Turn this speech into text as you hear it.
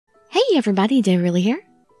Hey everybody, Dirili here.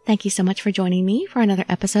 Thank you so much for joining me for another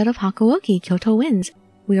episode of Hakuoki Kyoto Wins.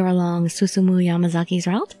 We are along Susumu Yamazaki's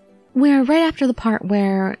route. We're right after the part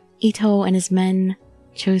where Ito and his men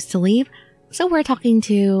chose to leave, so we're talking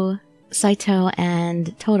to Saito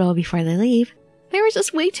and Todo before they leave. There was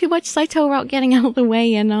just way too much Saito route getting out of the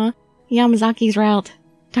way in Yamazaki's route.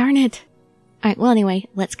 Darn it. Alright, well anyway,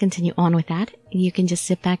 let's continue on with that. You can just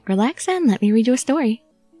sit back, relax, and let me read you a story.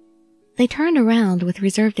 They turned around with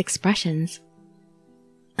reserved expressions.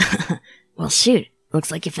 Well shoot,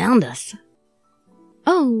 looks like you found us.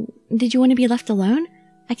 Oh, did you want to be left alone?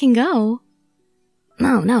 I can go.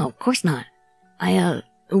 No, of course not. I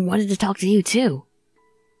wanted to talk to you too.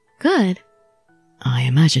 Good. I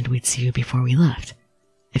imagined we'd see you before we left.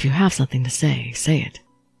 If you have something to say, say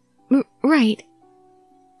it. Right.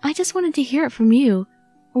 I just wanted to hear it from you.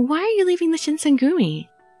 Why are you leaving the Shinsengumi?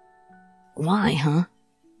 Why, huh?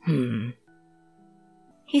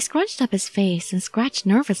 He scrunched up his face and scratched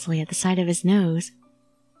nervously at the side of his nose.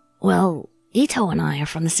 Well, Ito and I are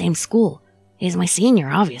from the same school. He's my senior,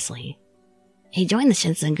 obviously. He joined the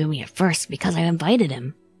Shinsengumi at first because I invited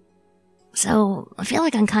him. So, I feel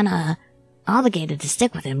like I'm kinda obligated to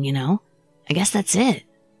stick with him, you know? I guess that's it.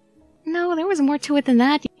 No, there was more to it than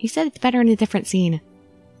that. You said it's better in a different scene.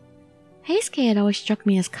 Heisuke had always struck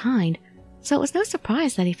me as kind, so it was no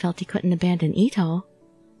surprise that he felt he couldn't abandon Ito.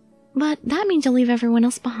 But that means you'll leave everyone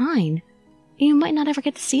else behind. You might not ever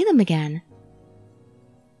get to see them again.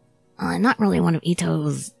 I'm not really one of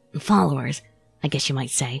Ito's followers, I guess you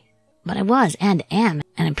might say, but I was and am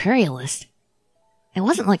an imperialist. It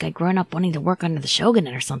wasn't like I'd grown up wanting to work under the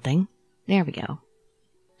shogunate or something. There we go.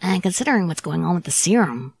 And considering what's going on with the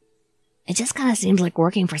serum, it just kinda seems like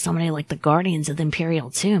working for somebody like the Guardians of the Imperial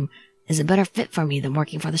Tomb is a better fit for me than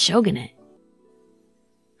working for the shogunate.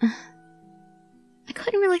 I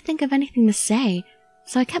couldn't really think of anything to say,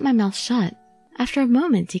 so I kept my mouth shut. After a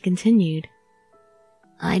moment, he continued.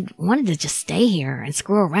 I'd wanted to just stay here and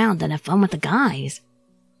screw around and have fun with the guys.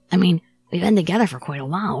 I mean, we've been together for quite a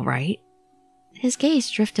while, right? His gaze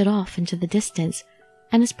drifted off into the distance,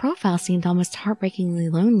 and his profile seemed almost heartbreakingly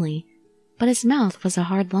lonely, but his mouth was a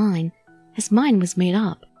hard line. His mind was made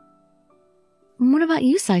up. What about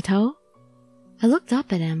you, Saito? I looked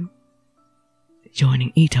up at him.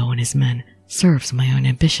 Joining Ito and his men serves my own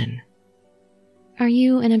ambition. Are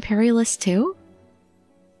you an imperialist too?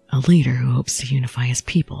 A leader who hopes to unify his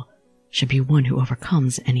people should be one who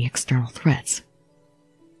overcomes any external threats.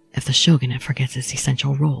 If the shogunate forgets its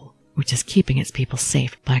essential role, which is keeping its people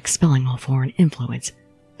safe by expelling all foreign influence,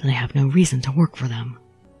 then they have no reason to work for them.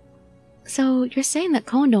 So you're saying that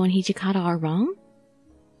Kondo and Hijikata are wrong?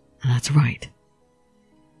 That's right.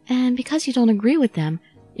 And because you don't agree with them,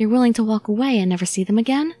 you're willing to walk away and never see them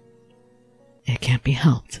again? It can't be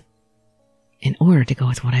helped. In order to go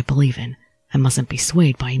with what I believe in, I mustn't be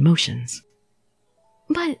swayed by emotions.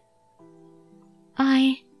 But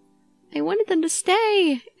I wanted them to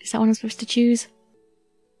stay. Is that what I'm supposed to choose?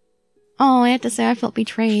 Oh, I have to say I felt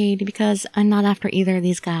betrayed because I'm not after either of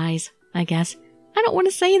these guys, I guess. I don't want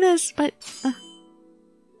to say this, but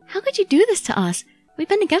how could you do this to us? We've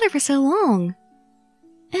been together for so long.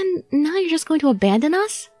 And now you're just going to abandon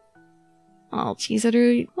us? Oh,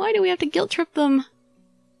 Chizuru, why do we have to guilt trip them?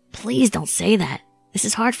 Please don't say that. This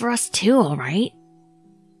is hard for us too, alright?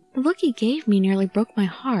 The look he gave me nearly broke my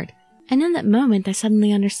heart, and in that moment I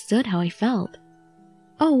suddenly understood how he felt.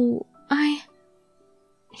 Oh,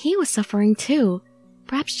 he was suffering too,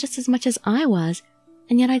 perhaps just as much as I was,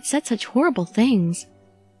 and yet I'd said such horrible things.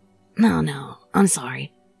 No, I'm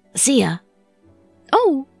sorry. See ya.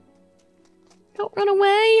 Oh! Don't run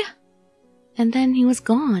away! And then he was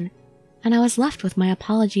gone, and I was left with my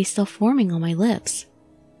apology still forming on my lips.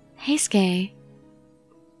 Heisuke,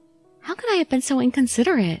 how could I have been so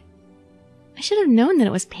inconsiderate? I should have known that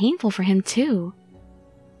it was painful for him too.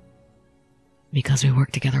 Because we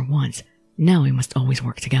worked together once, now we must always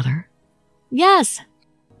work together. Yes!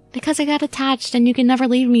 Because I got attached and you can never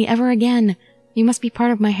leave me ever again. You must be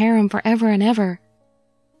part of my harem forever and ever.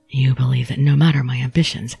 You believe that no matter my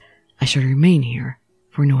ambitions, I should remain here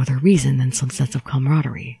for no other reason than some sense of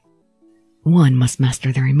camaraderie. One must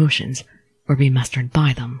master their emotions, or be mastered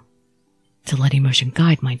by them. To let emotion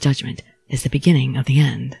guide my judgment is the beginning of the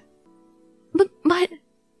end.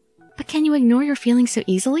 But can you ignore your feelings so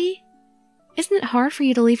easily? Isn't it hard for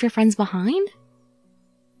you to leave your friends behind?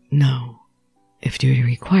 No. If duty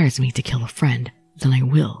requires me to kill a friend, then I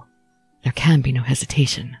will. There can be no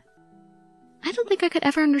hesitation. I don't think I could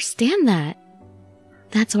ever understand that.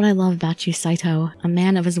 That's what I love about you, Saito. A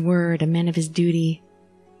man of his word, a man of his duty.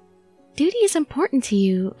 Duty is important to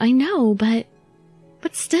you, I know, but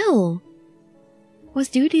still. Was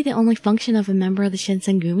duty the only function of a member of the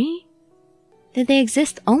Shinsengumi? Did they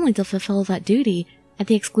exist only to fulfill that duty at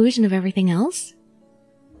the exclusion of everything else?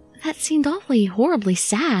 That seemed awfully, horribly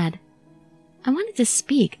sad. I wanted to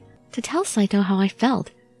speak, to tell Saito how I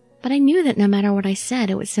felt, but I knew that no matter what I said,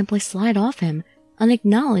 it would simply slide off him,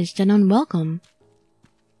 unacknowledged and unwelcome.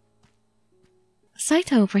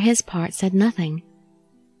 Saito, for his part, said nothing.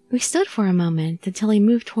 We stood for a moment until he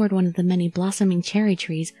moved toward one of the many blossoming cherry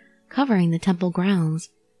trees covering the temple grounds,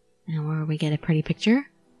 and where we get a pretty picture.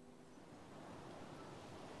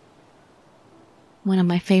 One of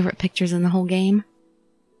my favorite pictures in the whole game.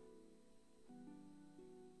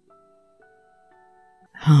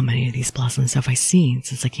 How many of these blossoms have I seen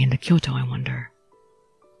since I came to Kyoto, I wonder?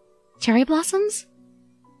 Cherry blossoms?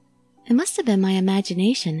 It must have been my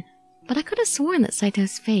imagination, but I could have sworn that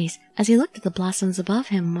Saito's face, as he looked at the blossoms above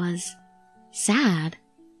him, was sad.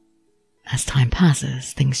 As time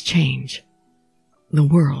passes, things change. The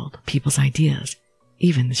world, people's ideas,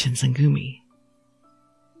 even the Shinsengumi.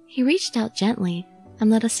 He reached out gently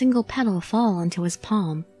and let a single petal fall into his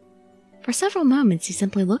palm. For several moments he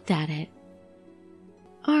simply looked at it.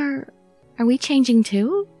 Are we changing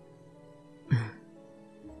too?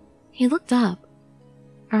 He looked up.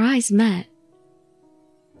 Our eyes met.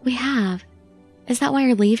 We have. Is that why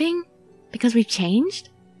you're leaving? Because we've changed?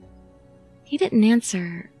 He didn't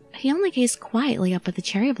answer. He only gazed quietly up at the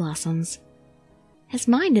cherry blossoms. His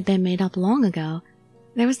mind had been made up long ago.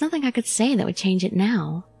 There was nothing I could say that would change it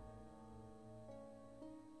now.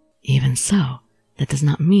 Even so, that does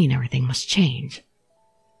not mean everything must change.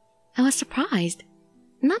 I was surprised,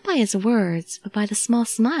 not by his words, but by the small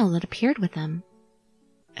smile that appeared with them.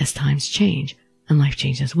 As times change, and life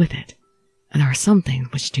changes with it, and there are some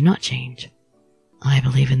things which do not change. I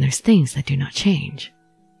believe in those things that do not change.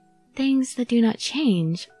 Things that do not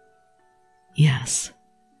change? Yes.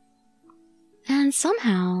 And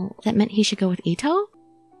somehow, that meant he should go with Ito?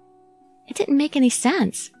 It didn't make any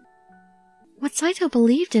sense. What Saito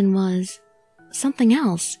believed in was something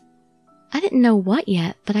else. I didn't know what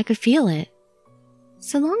yet, but I could feel it.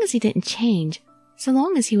 So long as he didn't change, so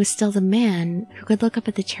long as he was still the man who could look up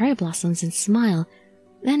at the cherry blossoms and smile,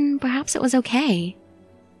 then perhaps it was okay.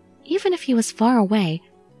 Even if he was far away,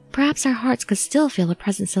 perhaps our hearts could still feel the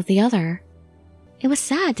presence of the other. It was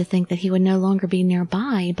sad to think that he would no longer be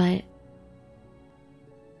nearby, but...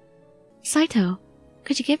 Saito,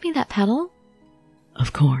 could you give me that petal?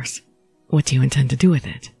 Of course. What do you intend to do with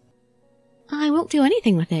it? I won't do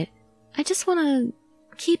anything with it. I just want to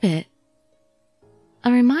keep it.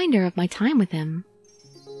 A reminder of my time with him.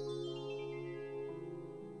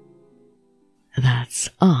 That's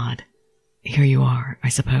odd. Here you are, I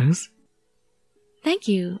suppose. Thank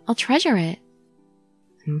you. I'll treasure it.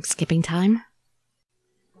 I'm skipping time.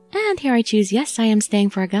 And here I choose yes, I am staying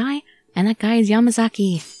for a guy, and that guy is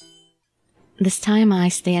Yamazaki. This time I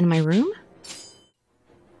stay in my room.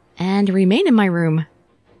 And remain in my room.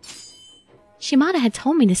 Shimada had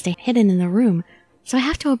told me to stay hidden in the room, so I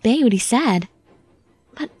have to obey what he said.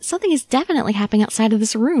 But something is definitely happening outside of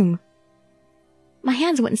this room. My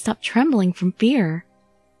hands wouldn't stop trembling from fear.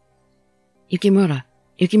 Yukimura!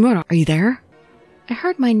 Yukimura, are you there? I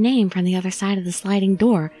heard my name from the other side of the sliding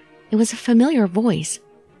door. It was a familiar voice.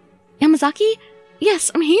 Yamazaki?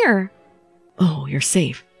 Yes, I'm here. Oh, you're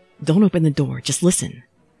safe. Don't open the door, just listen.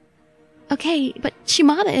 Okay, but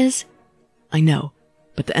Shimada is... I know,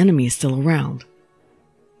 but the enemy is still around.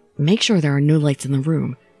 Make sure there are no lights in the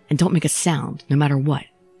room, and don't make a sound, no matter what.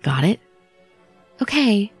 Got it?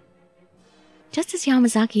 Okay. Just as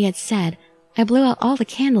Yamazaki had said, I blew out all the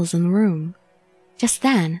candles in the room. Just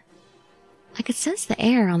then, I could sense the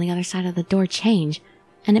air on the other side of the door change,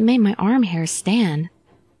 and it made my arm hairs stand.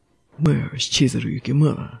 Where is Chizuru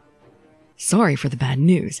Yukimura? Sorry for the bad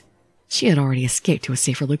news. She had already escaped to a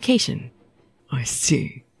safer location. I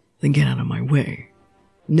see. Then get out of my way.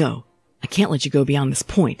 No, I can't let you go beyond this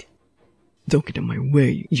point. Don't get in my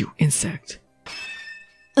way, you insect.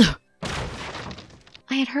 Ugh.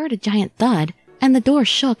 I had heard a giant thud, and the door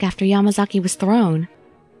shook after Yamazaki was thrown.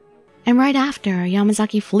 And right after,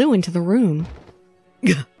 Yamazaki flew into the room.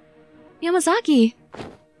 Yamazaki!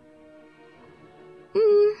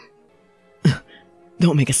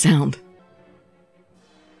 Don't make a sound.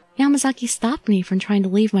 Yamazaki stopped me from trying to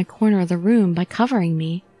leave my corner of the room by covering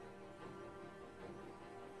me.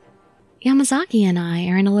 Yamazaki and I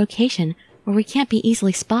are in a location where we can't be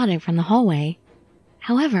easily spotted from the hallway.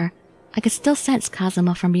 However, I could still sense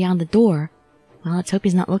Kazuma from beyond the door. Well, let's hope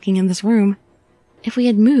he's not looking in this room. If we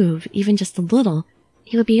had moved, even just a little,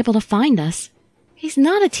 he would be able to find us. He's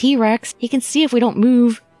not a T-Rex. He can see if we don't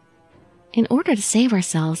move. In order to save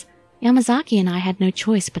ourselves, Yamazaki and I had no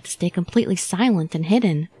choice but to stay completely silent and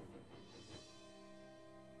hidden.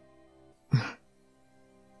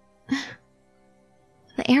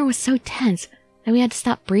 The air was so tense that we had to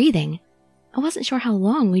stop breathing. I wasn't sure how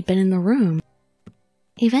long we'd been in the room.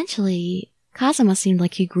 Eventually, Kazuma seemed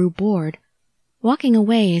like he grew bored, walking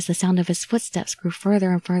away as the sound of his footsteps grew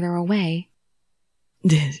further and further away.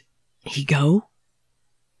 Did he go?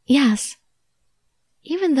 Yes.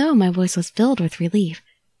 Even though my voice was filled with relief,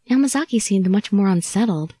 Yamazaki seemed much more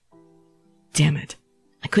unsettled. Damn it.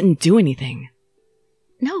 I couldn't do anything.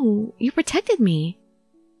 No, you protected me.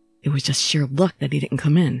 It was just sheer luck that he didn't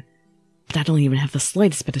come in. But I don't even have the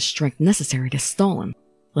slightest bit of strength necessary to stall him,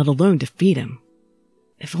 let alone defeat him.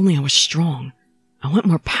 If only I was strong. I want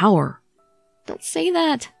more power. Don't say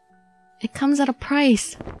that. It comes at a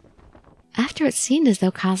price. After it seemed as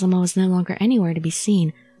though Kazuma was no longer anywhere to be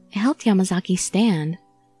seen, I helped Yamazaki stand.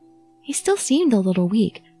 He still seemed a little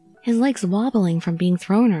weak, his legs wobbling from being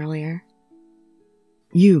thrown earlier.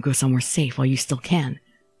 You go somewhere safe while you still can.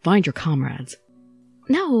 Find your comrades.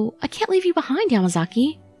 No, I can't leave you behind,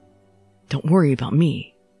 Yamazaki. Don't worry about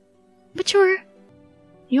me. But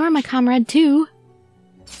you're my comrade too.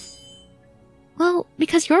 Well,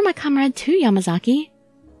 because you're my comrade too, Yamazaki.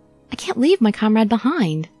 I can't leave my comrade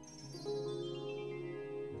behind.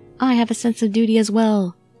 I have a sense of duty as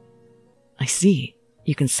well. I see.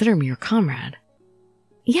 You consider me your comrade.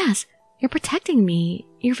 Yes, you're protecting me.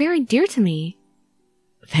 You're very dear to me.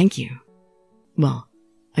 Thank you. Well,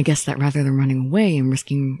 I guess that rather than running away and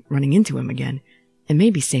risking running into him again, it may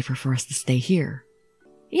be safer for us to stay here.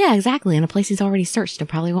 Yeah, exactly, in a place he's already searched and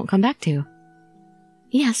probably won't come back to.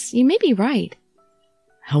 Yes, you may be right.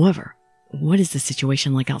 However, what is the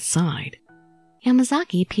situation like outside?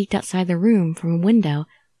 Yamazaki peeked outside the room from a window,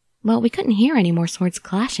 but we couldn't hear any more swords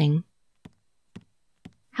clashing.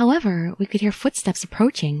 However, we could hear footsteps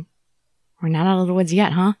approaching. We're not out of the woods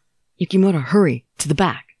yet, huh? Yukimoto, hurry! To the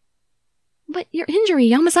back! But your injury,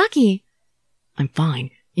 Yamazaki! I'm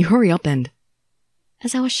fine. You hurry up and...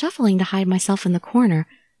 As I was shuffling to hide myself in the corner,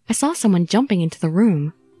 I saw someone jumping into the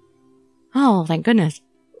room. Oh, thank goodness.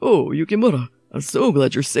 Oh, Yukimura, I'm so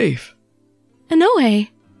glad you're safe. Inoue!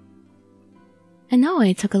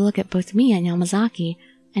 Inoue took a look at both me and Yamazaki,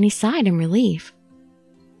 and he sighed in relief.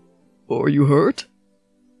 Are you hurt?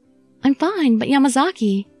 I'm fine, but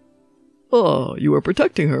Yamazaki... Ah, you are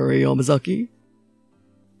protecting her, Yamazaki?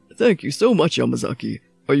 Thank you so much, Yamazaki.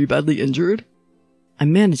 Are you badly injured?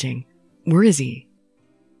 I'm managing. Where is he?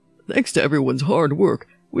 Thanks to everyone's hard work,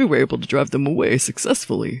 we were able to drive them away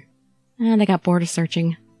successfully. And I got bored of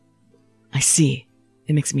searching. I see.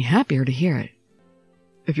 It makes me happier to hear it.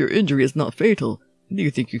 If your injury is not fatal, do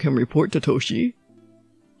you think you can report to Toshi?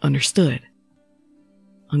 Understood.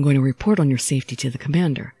 I'm going to report on your safety to the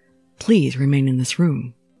commander. Please remain in this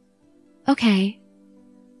room. Okay.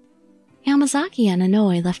 Yamazaki and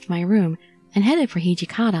Inoue left my room and headed for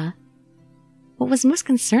Hijikata. What was most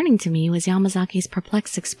concerning to me was Yamazaki's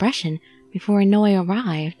perplexed expression before Inoue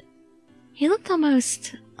arrived. He looked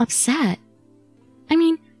almost upset. I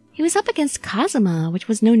mean, he was up against Kazuma, which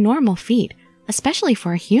was no normal feat, especially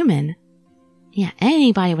for a human. Yeah,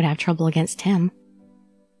 anybody would have trouble against him.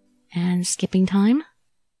 And skipping time?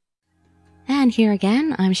 And here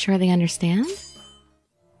again, I'm sure they understand.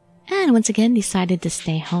 And once again decided to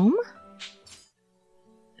stay home.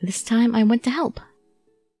 This time I went to help.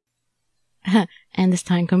 And this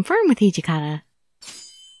time confirm with Hijikata.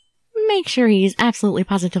 Make sure he's absolutely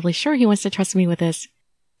positively sure he wants to trust me with this.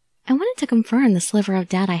 I wanted to confirm the sliver of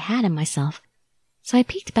doubt I had in myself, so I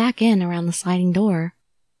peeked back in around the sliding door.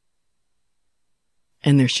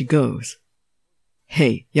 And there she goes.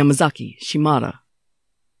 Hey, Yamazaki, Shimada.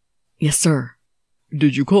 Yes, sir.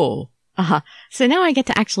 Did you call? So now I get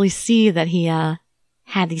to actually see that he,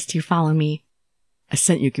 had these two follow me. I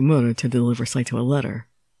sent Yukimura to deliver Saito a letter.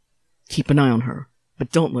 Keep an eye on her,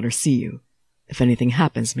 but don't let her see you. If anything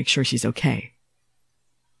happens, make sure she's okay.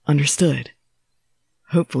 Understood.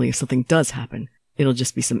 Hopefully, if something does happen, it'll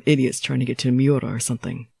just be some idiots trying to get to Miura or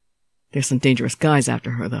something. There's some dangerous guys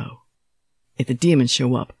after her, though. If the demons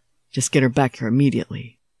show up, just get her back here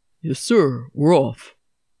immediately. Yes, sir. We're off.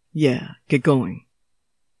 Yeah, get going.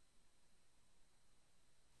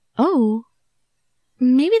 Oh.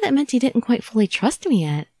 Maybe that meant he didn't quite fully trust me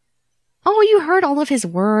yet. Oh, you heard all of his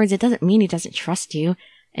words. It doesn't mean he doesn't trust you.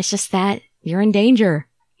 It's just that you're in danger.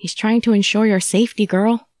 He's trying to ensure your safety,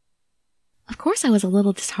 girl. Of course I was a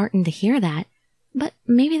little disheartened to hear that, but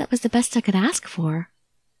maybe that was the best I could ask for.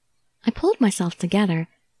 I pulled myself together,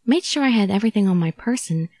 made sure I had everything on my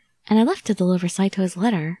person, and I left to deliver Saito's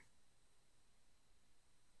letter.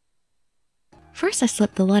 First I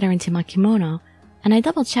slipped the letter into my kimono, and I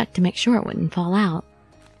double-checked to make sure it wouldn't fall out.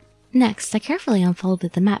 Next, I carefully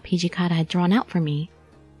unfolded the map Hijikata had drawn out for me.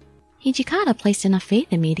 Hijikata placed enough faith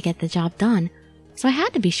in me to get the job done, so I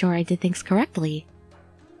had to be sure I did things correctly.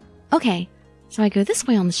 Okay, so I go this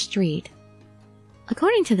way on the street.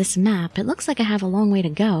 According to this map, it looks like I have a long way to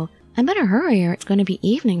go. I better hurry or it's going to be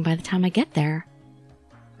evening by the time I get there.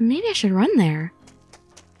 Maybe I should run there.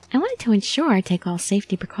 I wanted to ensure I take all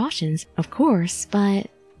safety precautions, of course, but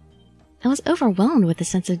I was overwhelmed with a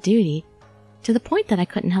sense of duty, to the point that I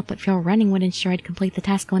couldn't help but feel running would ensure I'd complete the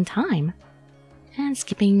task on time. And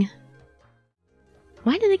skipping.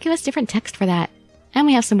 Why did they give us different text for that? And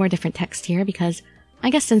we have some more different text here because I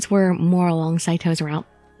guess since we're more along Saito's route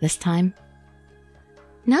this time.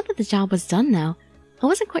 Now that the job was done though, I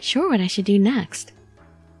wasn't quite sure what I should do next.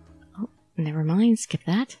 Oh, never mind, skip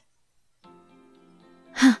that.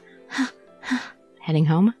 Heading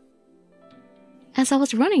home. As I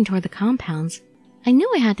was running toward the compounds, I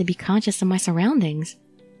knew I had to be conscious of my surroundings.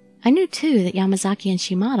 I knew too that Yamazaki and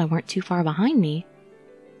Shimada weren't too far behind me.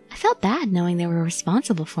 I felt bad knowing they were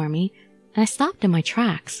responsible for me, and I stopped in my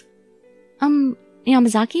tracks.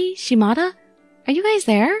 Yamazaki? Shimada? Are you guys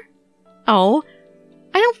there? Oh,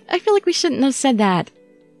 I feel like we shouldn't have said that.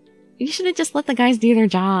 You should have just let the guys do their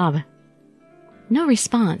job. No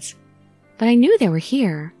response, but I knew they were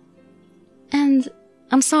here. And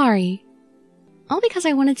I'm sorry. All because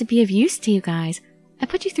I wanted to be of use to you guys. I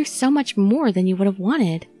put you through so much more than you would have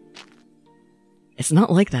wanted. It's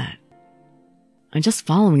not like that. I'm just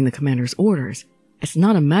following the commander's orders. It's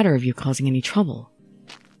not a matter of you causing any trouble.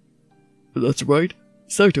 That's right.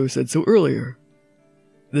 Saito said so earlier.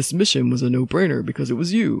 This mission was a no-brainer because it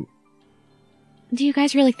was you. Do you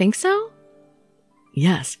guys really think so?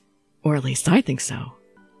 Yes, or at least I think so.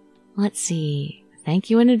 Let's see. Thank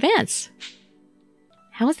you in advance.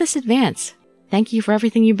 How is this advance? Thank you for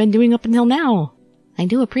everything you've been doing up until now. I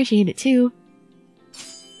do appreciate it too.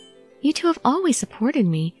 You two have always supported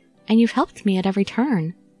me, and you've helped me at every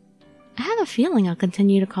turn. I have a feeling I'll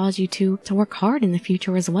continue to cause you two to work hard in the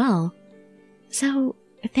future as well. So,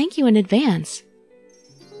 thank you in advance.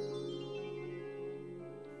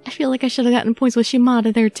 I feel like I should have gotten points with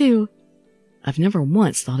Shimada there too. I've never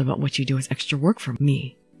once thought about what you do as extra work for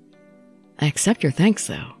me. I accept your thanks,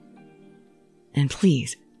 though. And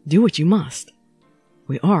please, do what you must.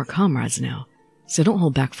 We are comrades now, so don't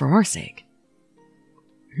hold back for our sake.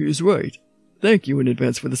 He's right. Thank you in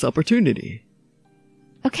advance for this opportunity.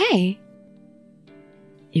 Okay.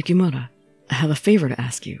 Yukimura, I have a favor to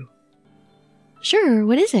ask you. Sure,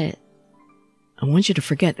 what is it? I want you to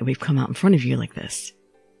forget that we've come out in front of you like this.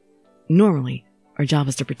 Normally, our job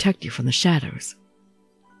is to protect you from the shadows.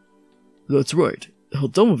 That's right. How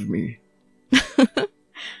dumb of me.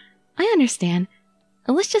 I understand.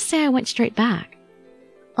 Let's just say I went straight back.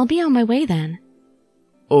 I'll be on my way then.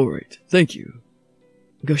 Alright, thank you.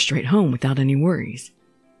 Go straight home without any worries.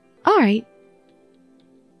 Alright.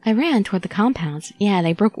 I ran toward the compounds. Yeah,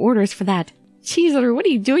 they broke orders for that. Cheezer, what are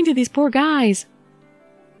you doing to these poor guys?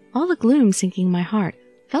 All the gloom sinking my heart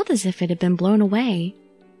felt as if it had been blown away.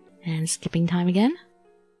 And skipping time again.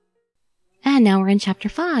 And now we're in Chapter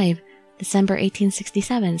 5, December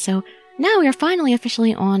 1867. So now we are finally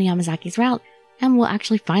officially on Yamazaki's route, and we'll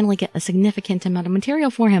actually finally get a significant amount of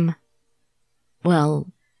material for him. Well,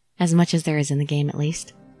 as much as there is in the game at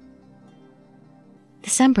least.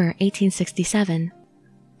 December 1867.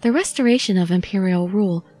 The restoration of imperial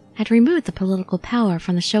rule had removed the political power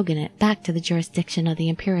from the shogunate back to the jurisdiction of the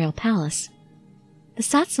imperial palace. The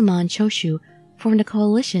Satsuma and Choshu formed a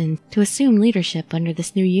coalition to assume leadership under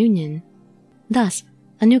this new union. Thus,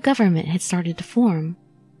 a new government had started to form.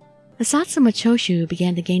 The Satsuma Choshu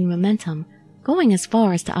began to gain momentum, going as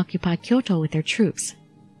far as to occupy Kyoto with their troops.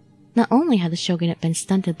 Not only had the shogunate been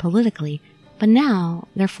stunted politically, but now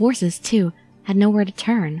their forces, too, had nowhere to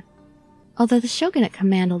turn. Although the shogunate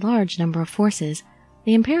commanded a large number of forces,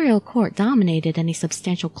 the imperial court dominated any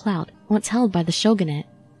substantial clout once held by the shogunate.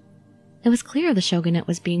 It was clear the shogunate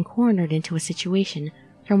was being cornered into a situation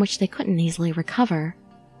from which they couldn't easily recover.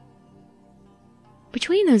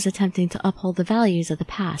 Between those attempting to uphold the values of the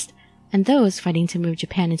past and those fighting to move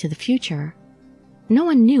Japan into the future, no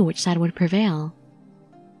one knew which side would prevail.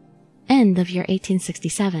 End of year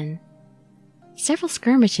 1867. Several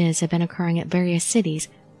skirmishes had been occurring at various cities,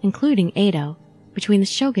 including Edo, between the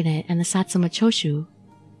shogunate and the Satsuma Choshu.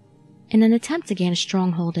 In an attempt to gain a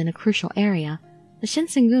stronghold in a crucial area, the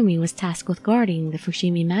Shinsengumi was tasked with guarding the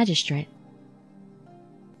Fushimi magistrate.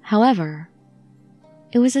 However,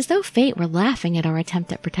 it was as though fate were laughing at our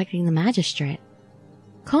attempt at protecting the magistrate.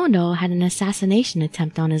 Kondo had an assassination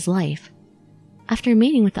attempt on his life. After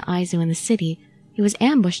meeting with the Aizu in the city, he was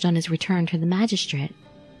ambushed on his return to the magistrate.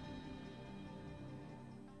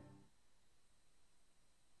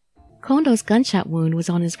 Kondo's gunshot wound was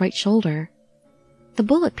on his right shoulder. The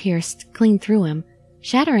bullet pierced clean through him,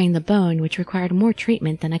 shattering the bone, which required more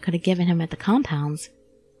treatment than I could have given him at the compounds.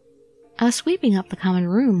 I was sweeping up the common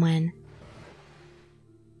room when...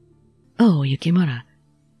 Oh, Yukimura.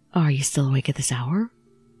 Are you still awake at this hour?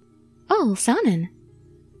 Oh, Sanin.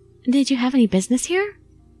 Did you have any business here?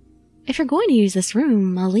 If you're going to use this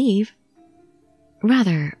room, I'll leave.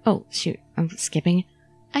 Rather... Oh, shoot, I'm skipping.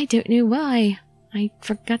 I don't know why. I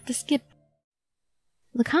forgot to skip.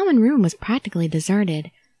 The common room was practically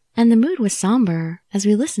deserted, and the mood was somber as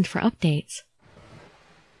we listened for updates.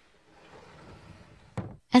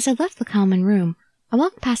 As I left the common room, I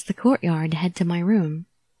walked past the courtyard to head to my room.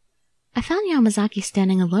 I found Yamazaki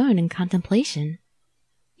standing alone in contemplation.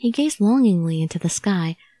 He gazed longingly into the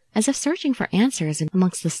sky, as if searching for answers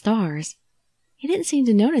amongst the stars. He didn't seem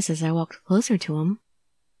to notice as I walked closer to him.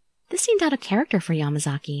 This seemed out of character for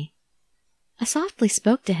Yamazaki. I softly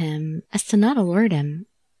spoke to him as to not alert him.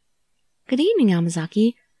 Good evening,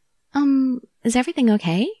 Yamazaki. Is everything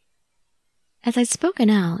okay? As I'd spoken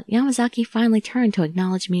out, Yamazaki finally turned to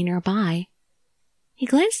acknowledge me nearby. He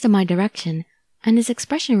glanced in my direction, and his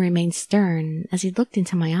expression remained stern as he looked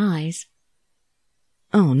into my eyes.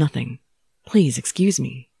 Oh, nothing. Please excuse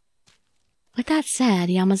me. With that said,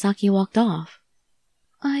 Yamazaki walked off.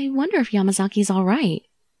 I wonder if Yamazaki's all right.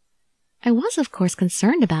 I was, of course,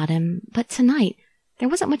 concerned about him, but tonight there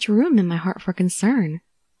wasn't much room in my heart for concern.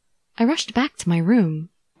 I rushed back to my room.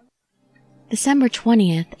 December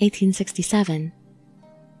 20th, 1867.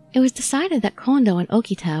 It was decided that Kondo and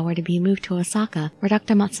Okita were to be moved to Osaka, where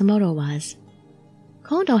Dr. Matsumoto was.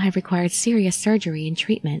 Kondo had required serious surgery and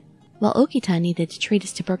treatment, while Okita needed to treat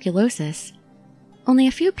his tuberculosis. Only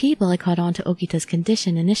a few people had caught on to Okita's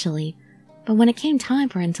condition initially, but when it came time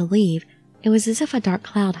for him to leave, it was as if a dark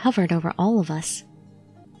cloud hovered over all of us.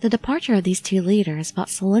 The departure of these two leaders brought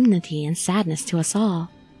solemnity and sadness to us all.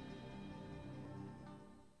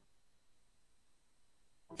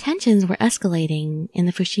 Tensions were escalating in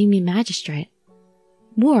the Fushimi magistrate.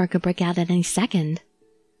 War could break out at any second.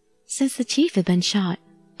 Since the chief had been shot,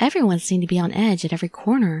 everyone seemed to be on edge at every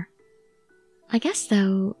corner. I guess,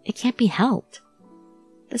 though, it can't be helped.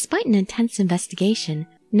 Despite an intense investigation,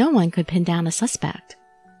 no one could pin down a suspect.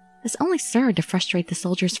 This only served to frustrate the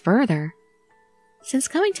soldiers further. Since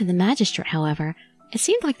coming to the magistrate, however, it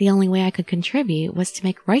seemed like the only way I could contribute was to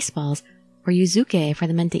make rice balls or yuzuke for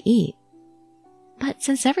the men to eat. But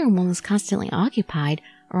since everyone was constantly occupied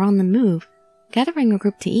or on the move, gathering a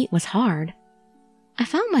group to eat was hard. I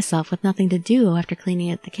found myself with nothing to do after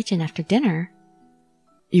cleaning up the kitchen after dinner.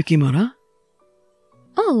 Yukimura?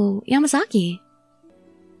 Oh, Yamazaki.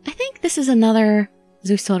 I think this is another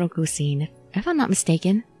Zuisoroku scene, if I'm not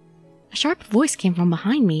mistaken. A sharp voice came from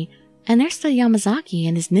behind me, and there stood Yamazaki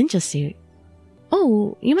in his ninja suit.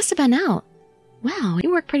 Oh, you must have been out. Wow,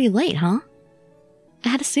 you worked pretty late, huh? I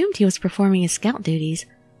had assumed he was performing his scout duties,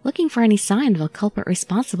 looking for any sign of a culprit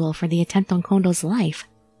responsible for the attempt on Kondo's life.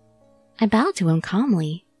 I bowed to him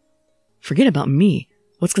calmly. Forget about me.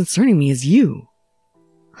 What's concerning me is you.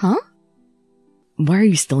 Huh? Why are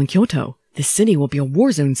you still in Kyoto? This city will be a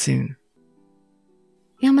war zone soon.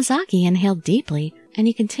 Yamazaki inhaled deeply, and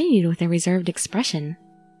he continued with a reserved expression.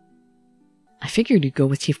 I figured you'd go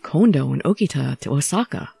with Chief Kondo and Okita to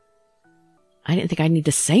Osaka. I didn't think I'd need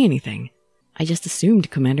to say anything. I just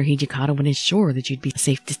assumed Commander Hijikata would ensure that you'd be a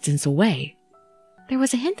safe distance away. There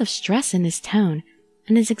was a hint of stress in his tone,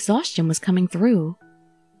 and his exhaustion was coming through.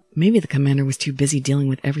 Maybe the commander was too busy dealing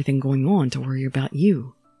with everything going on to worry about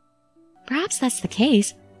you. Perhaps that's the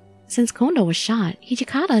case. Since Kondo was shot,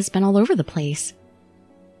 Hijikata has been all over the place.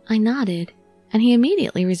 I nodded, and he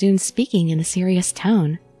immediately resumed speaking in a serious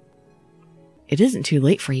tone. It isn't too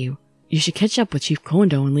late for you. You should catch up with Chief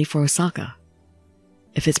Kondo and leave for Osaka.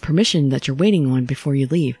 If it's permission that you're waiting on before you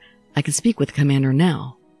leave, I can speak with the commander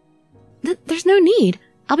now. There's no need.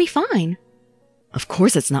 I'll be fine. Of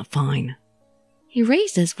course it's not fine. He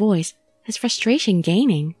raised his voice, his frustration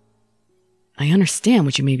gaining. I understand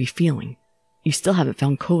what you may be feeling. You still haven't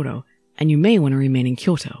found Kodo, and you may want to remain in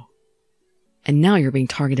Kyoto. And now you're being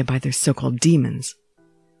targeted by their so-called demons.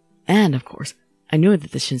 And, of course, I know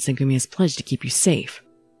that the Shinsengumi has pledged to keep you safe.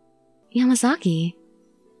 Yamazaki.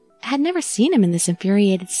 I had never seen him in this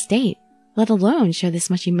infuriated state, let alone show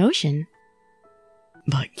this much emotion.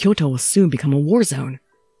 But Kyoto will soon become a war zone.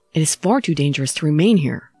 It is far too dangerous to remain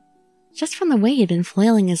here. Just from the way he'd been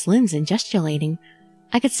flailing his limbs and gesticulating,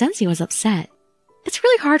 I could sense he was upset. It's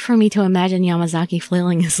really hard for me to imagine Yamazaki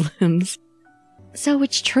flailing his limbs. So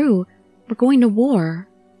it's true, we're going to war.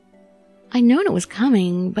 I'd known it was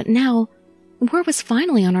coming, but now, war was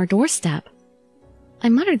finally on our doorstep. I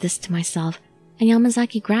muttered this to myself, and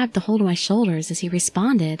Yamazaki grabbed a hold of my shoulders as he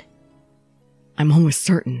responded. I'm almost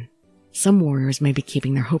certain some warriors may be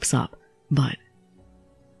keeping their hopes up, but...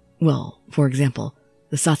 Well, for example,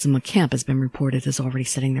 the Satsuma camp has been reported as already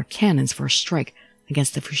setting their cannons for a strike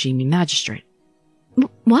against the Fushimi magistrate.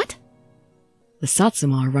 What? The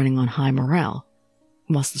Satsuma are running on high morale,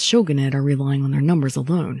 whilst the shogunate are relying on their numbers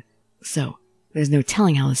alone, so there's no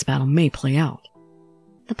telling how this battle may play out.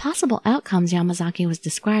 The possible outcomes Yamazaki was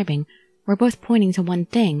describing were both pointing to one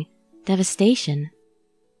thing: devastation.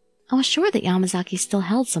 I was sure that Yamazaki still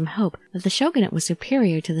held some hope that the shogunate was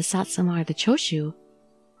superior to the Satsuma or the Choshu.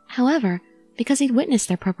 However, because he'd witnessed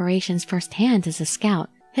their preparations firsthand as a scout,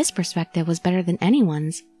 his perspective was better than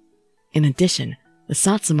anyone's. In addition, the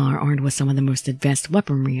Satsuma are armed with some of the most advanced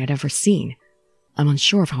weaponry I'd ever seen. I'm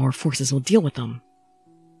unsure of how our forces will deal with them.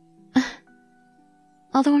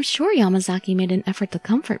 Although I'm sure Yamazaki made an effort to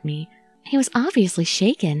comfort me, he was obviously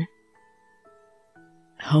shaken.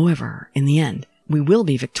 However, in the end, we will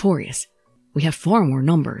be victorious. We have far more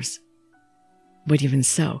numbers. But even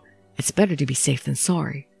so, it's better to be safe than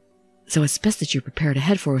sorry. So it's best that you prepare to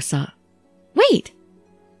head for Osaka. Wait!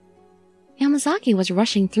 Yamazaki was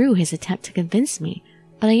rushing through his attempt to convince me,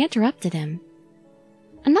 but I interrupted him.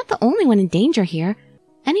 I'm not the only one in danger here.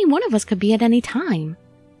 Any one of us could be at any time.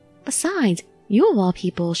 Besides, you of all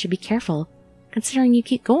people should be careful, considering you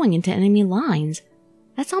keep going into enemy lines.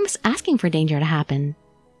 That's almost asking for danger to happen.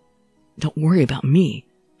 Don't worry about me,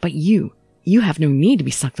 but you have no need to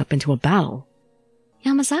be sucked up into a battle.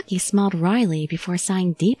 Yamazaki smiled wryly before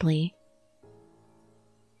sighing deeply.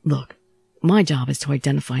 Look, my job is to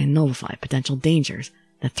identify and nullify potential dangers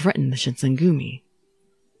that threaten the Shinsengumi.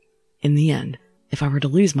 In the end, if I were to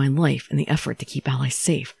lose my life in the effort to keep allies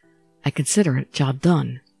safe, I consider it job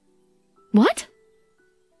done. What?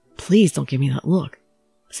 Please don't give me that look.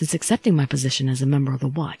 Since accepting my position as a member of the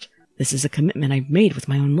Watch, this is a commitment I've made with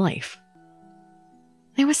my own life.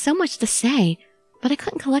 There was so much to say, but I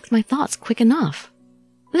couldn't collect my thoughts quick enough.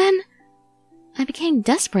 Then, I became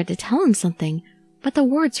desperate to tell him something, but the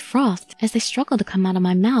words frothed as they struggled to come out of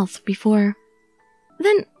my mouth before...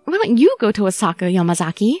 Then, why don't you go to Osaka,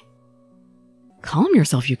 Yamazaki? Calm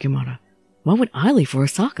yourself, Yukimura. Why would I leave for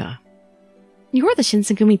Osaka? You're the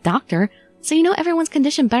Shinsengumi doctor, so you know everyone's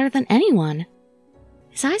condition better than anyone.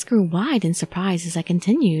 His eyes grew wide in surprise as I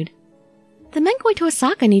continued. The men going to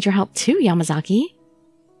Osaka need your help too, Yamazaki.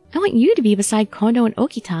 I want you to be beside Kondo and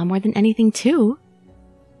Okita more than anything too.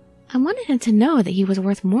 I wanted him to know that he was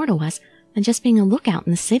worth more to us than just being a lookout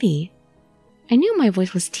in the city. I knew my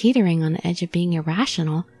voice was teetering on the edge of being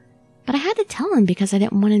irrational, but I had to tell him because I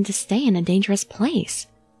didn't want him to stay in a dangerous place.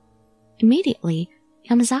 Immediately,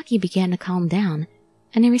 Yamazaki began to calm down,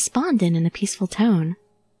 and he responded in a peaceful tone.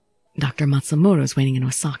 Dr. Matsumoto's waiting in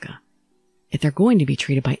Osaka. If they're going to be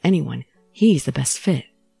treated by anyone, he's the best fit.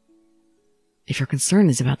 If your concern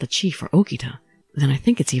is about the chief or Okita, then I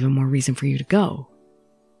think it's even more reason for you to go.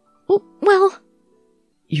 Well...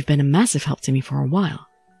 You've been a massive help to me for a while,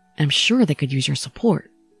 and I'm sure they could use your support.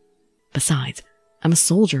 Besides, I'm a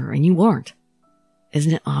soldier and you aren't.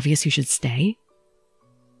 Isn't it obvious you should stay?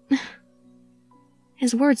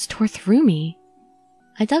 His words tore through me.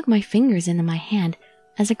 I dug my fingers into my hand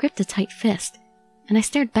as I gripped a tight fist, and I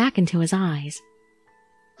stared back into his eyes.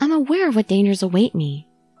 I'm aware of what dangers await me,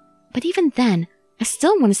 but even then, I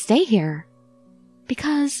still want to stay here.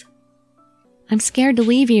 Because I'm scared to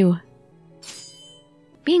leave you.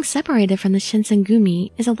 Being separated from the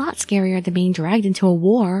Shinsengumi is a lot scarier than being dragged into a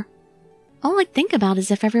war. All I think about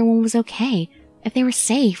is if everyone was okay, if they were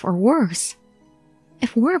safe, or worse.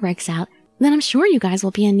 If war breaks out, then I'm sure you guys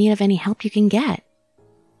will be in need of any help you can get.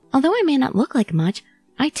 Although I may not look like much,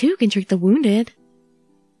 I too can treat the wounded.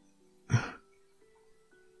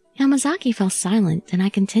 Yamazaki fell silent, and I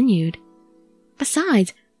continued.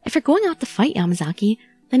 Besides, if you're going out to fight, Yamazaki,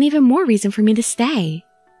 then even more reason for me to stay.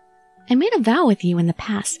 I made a vow with you in the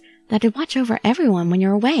past that I'd watch over everyone when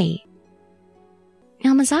you're away.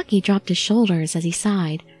 Yamazaki dropped his shoulders as he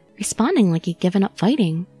sighed, responding like he'd given up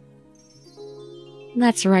fighting.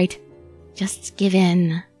 That's right. Just give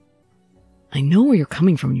in. I know where you're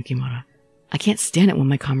coming from, Yukimura. I can't stand it when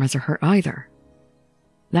my comrades are hurt either.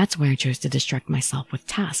 That's why I chose to distract myself with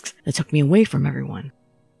tasks that took me away from everyone.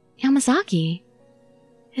 Yamazaki.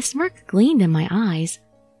 His smirk gleamed in my eyes,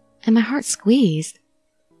 and my heart squeezed.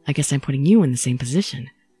 I guess I'm putting you in the same position.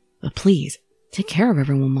 But please, take care of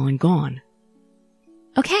everyone while I'm gone.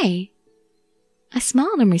 Okay. I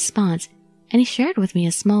smiled in response, and he shared with me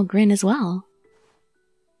a small grin as well.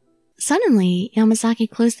 Suddenly, Yamazaki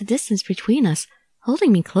closed the distance between us,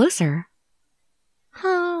 holding me closer.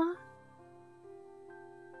 Huh.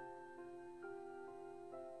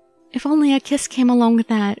 If only a kiss came along with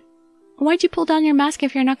that. Why'd you pull down your mask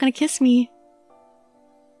if you're not going to kiss me?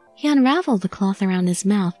 He unraveled the cloth around his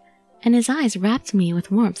mouth, and his eyes wrapped me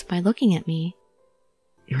with warmth by looking at me.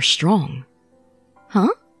 You're strong. Huh?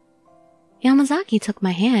 Yamazaki took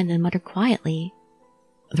my hand and muttered quietly.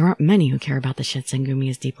 There aren't many who care about the Shinsengumi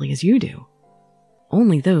as deeply as you do.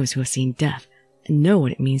 Only those who have seen death and know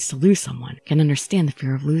what it means to lose someone can understand the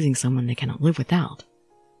fear of losing someone they cannot live without.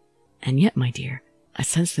 And yet, my dear, I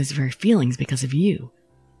sense those very feelings because of you,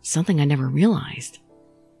 something I never realized.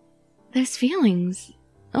 Those feelings?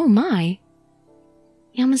 Oh my.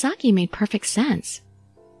 Yamazaki made perfect sense.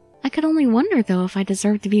 I could only wonder, though, if I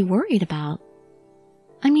deserved to be worried about.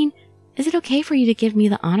 I mean, is it okay for you to give me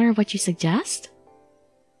the honor of what you suggest?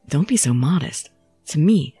 Don't be so modest. To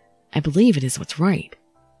me, I believe it is what's right.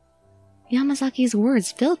 Yamazaki's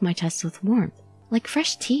words filled my chest with warmth, like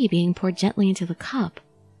fresh tea being poured gently into the cup.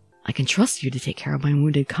 I can trust you to take care of my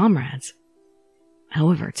wounded comrades.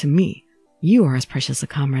 However, to me, you are as precious a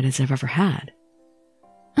comrade as I've ever had.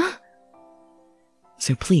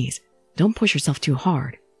 So please, don't push yourself too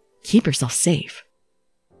hard. Keep yourself safe.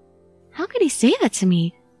 How could he say that to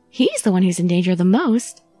me? He's the one who's in danger the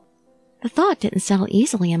most. The thought didn't settle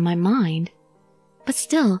easily in my mind. But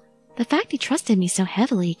still, the fact he trusted me so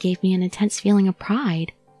heavily gave me an intense feeling of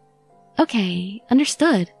pride. Okay,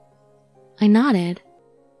 understood. I nodded.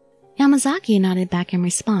 Yamazaki nodded back in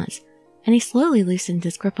response, and he slowly loosened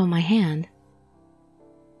his grip on my hand.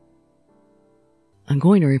 I'm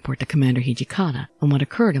going to report to Commander Hijikata on what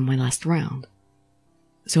occurred in my last round.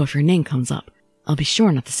 So if your name comes up, I'll be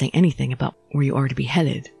sure not to say anything about where you are to be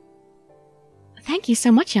headed. Thank you so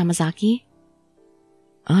much, Yamazaki.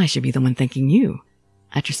 I should be the one thanking you.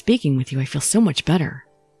 After speaking with you, I feel so much better.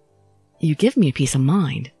 You give me a peace of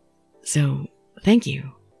mind. So, thank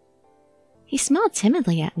you. He smiled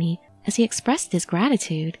timidly at me as he expressed his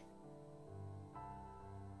gratitude.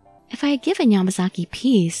 If I had given Yamazaki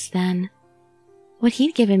peace, then what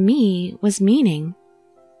he'd given me was meaning.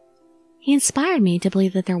 He inspired me to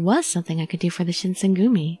believe that there was something I could do for the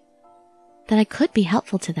Shinsengumi, that I could be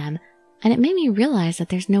helpful to them, and it made me realize that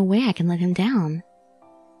there's no way I can let him down.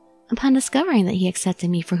 Upon discovering that he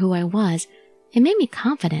accepted me for who I was, it made me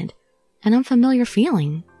confident, an unfamiliar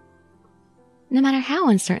feeling. No matter how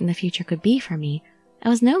uncertain the future could be for me, I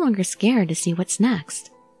was no longer scared to see what's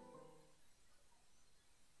next.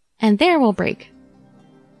 And there we'll break.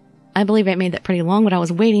 I believe I made that pretty long, but I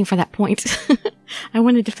was waiting for that point. I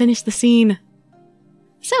wanted to finish the scene.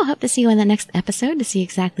 So I hope to see you in the next episode to see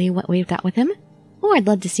exactly what we've got with him. Or I'd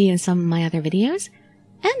love to see you in some of my other videos.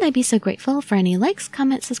 And I'd be so grateful for any likes,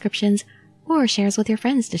 comments, subscriptions, or shares with your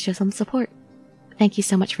friends to show some support. Thank you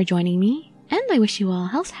so much for joining me, and I wish you all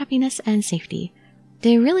health, happiness, and safety.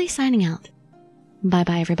 Dirili signing out. Bye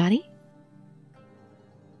bye everybody.